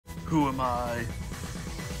Who am I?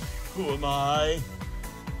 Who am I?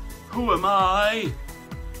 Who am I?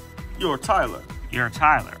 You're Tyler. You're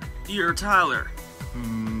Tyler. You're Tyler.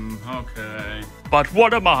 Okay. But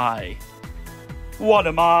what am I? What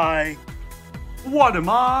am I? What am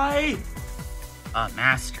I? A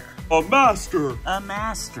master. A master. A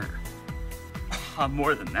master. I'm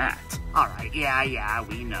more than that. Alright, yeah,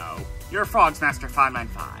 we know. You're Frogs Master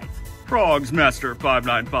 595. Frogs Master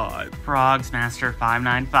 595. Frogs Master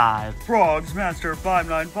 595. Frogs Master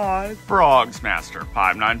 595. Frogs Master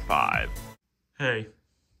 595. Hey,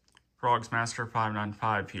 Frogs Master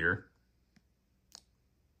 595 here.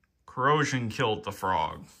 Corrosion killed the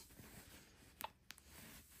frog.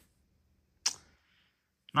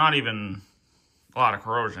 Not even a lot of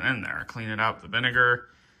corrosion in there. Clean it out with the vinegar.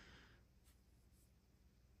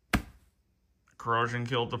 Corrosion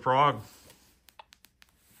killed the frog.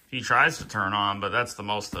 He tries to turn on, but that's the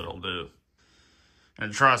most it'll do.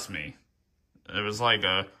 And trust me, it was like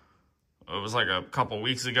a couple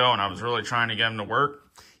weeks ago, and I was really trying to get him to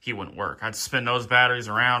work. He wouldn't work. I'd spin those batteries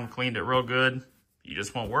around, cleaned it real good. He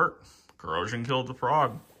just won't work. Corrosion killed the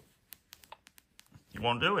frog. He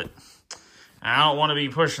won't do it. And I don't want to be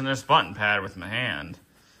pushing this button pad with my hand.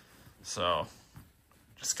 So,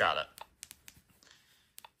 just gotta.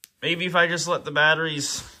 Maybe if I just let the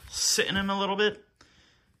batteries sit in him a little bit,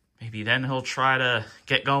 maybe then he'll try to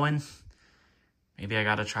get going. Maybe I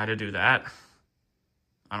gotta try to do that.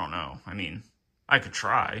 I don't know. I mean, I could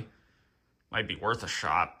try. Might be worth a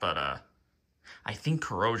shot, but I think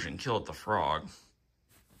corrosion killed the frog.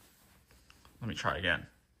 Let me try again.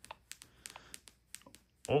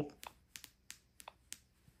 Oh.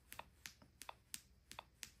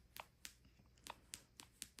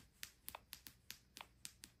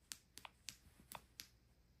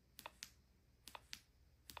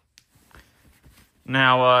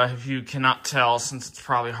 Now, if you cannot tell, since it's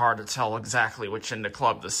probably hard to tell exactly which Indie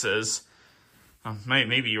Club this is,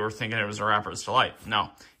 maybe you were thinking it was a Rapper's Delight. No,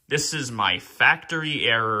 this is my factory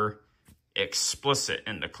error explicit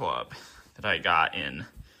Indie Club that I got in,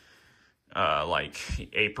 like,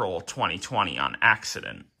 April 2020 on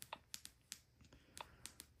accident.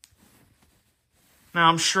 Now,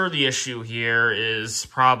 I'm sure the issue here is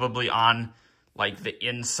probably on, like, the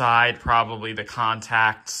inside, probably the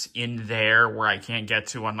contacts in there where I can't get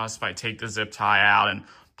to unless I take the zip tie out and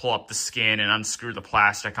pull up the skin and unscrew the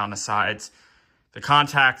plastic on the sides. The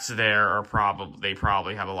contacts there are they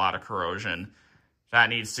probably have a lot of corrosion. That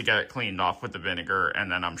needs to get cleaned off with the vinegar, and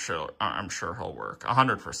then I'm sure he'll work.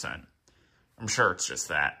 100%. I'm sure it's just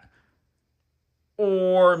that.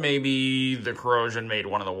 Or maybe the corrosion made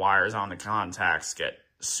one of the wires on the contacts get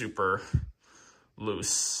super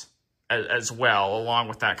loose as well, along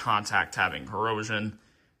with that contact having corrosion,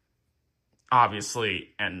 obviously,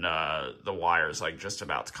 and the wire's like just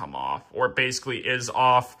about to come off. Or it basically is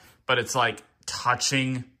off, but it's like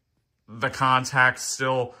touching the contact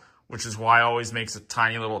still, which is why it always makes a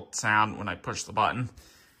tiny little sound when I push the button.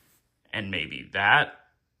 And maybe that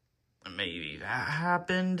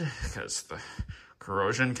happened, because the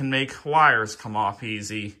corrosion can make wires come off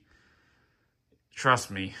easy.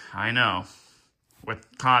 Trust me, I know. With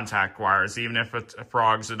contact wires, even if it's a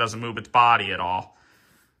frog, so it doesn't move its body at all,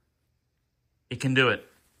 it can do it.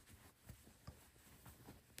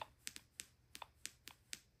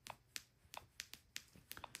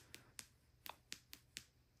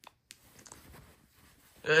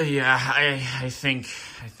 Yeah, I think,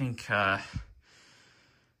 yeah,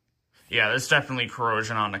 there's definitely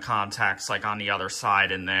corrosion on the contacts, like on the other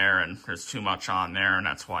side in there, and there's too much on there, and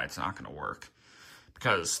that's why it's not going to work.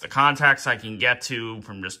 Because the contacts I can get to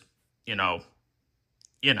from just, you know,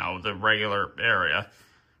 the regular area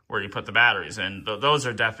where you put the batteries in, those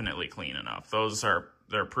are definitely clean enough.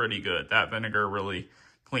 They're pretty good. That vinegar really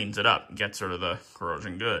cleans it up, gets rid of the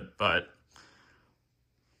corrosion good. But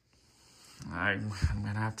I'm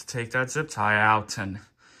going to have to take that zip tie out and,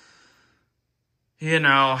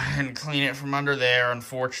 and clean it from under there.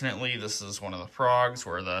 Unfortunately, this is one of the frogs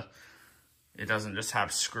where it doesn't just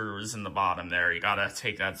have screws in the bottom there. You gotta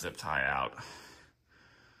take that zip tie out.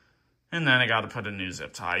 And then I gotta put a new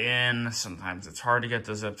zip tie in. Sometimes it's hard to get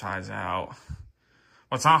the zip ties out.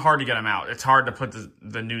 Well, it's not hard to get them out. It's hard to put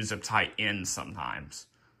the new zip tie in sometimes.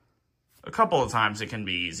 A couple of times it can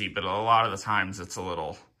be easy, but a lot of the times it's a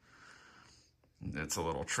little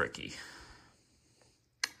tricky.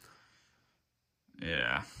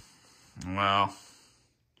 Yeah. Well.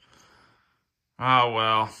 Oh,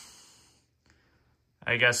 well.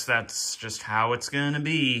 I guess that's just how it's gonna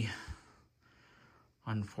be.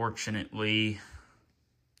 Unfortunately.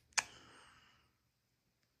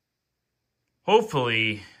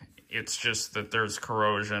 Hopefully, It's just that there's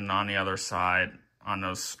corrosion on the other side on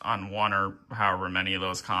one or however many of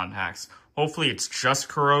those contacts. Hopefully it's just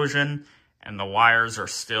corrosion and the wires are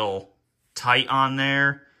still tight on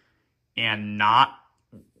there and not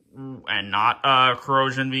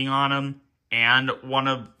corrosion being on them, and one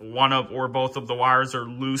of or both of the wires are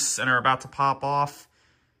loose and are about to pop off.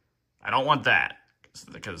 I don't want that,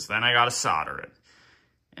 because then I gotta solder it.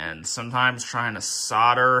 And sometimes trying to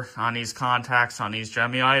solder on these contacts on these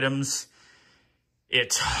Gemmy items,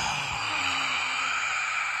 it's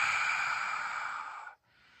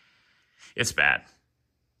bad.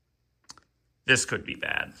 This could be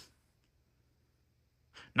bad.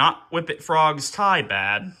 Not Whippet Frog's tie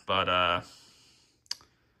bad, but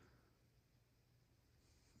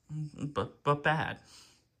bad.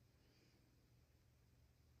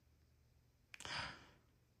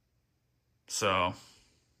 So,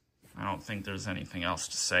 I don't think there's anything else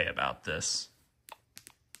to say about this.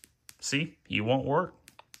 See, he won't work.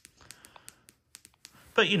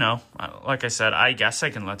 But, you know, like I said, I guess I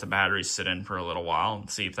can let the batteries sit in for a little while and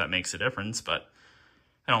see if that makes a difference, but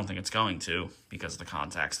I don't think it's going to, because the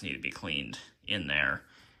contacts need to be cleaned in there,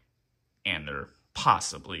 and there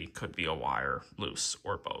possibly could be a wire loose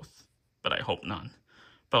or both, but I hope none.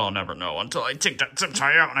 But I'll never know until I take that zip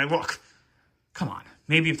tie out and I look. Come on,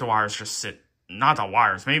 maybe if the wires just sit, not the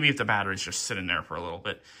wires, maybe if the batteries just sit in there for a little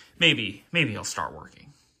bit, maybe he'll start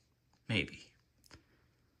working. Maybe.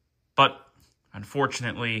 But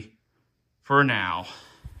unfortunately, for now,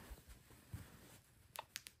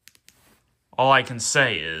 all I can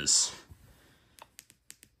say is,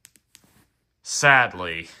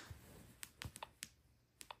 sadly,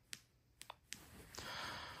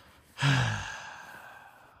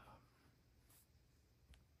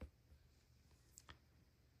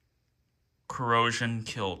 corrosion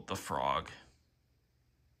killed the frog.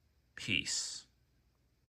 Peace.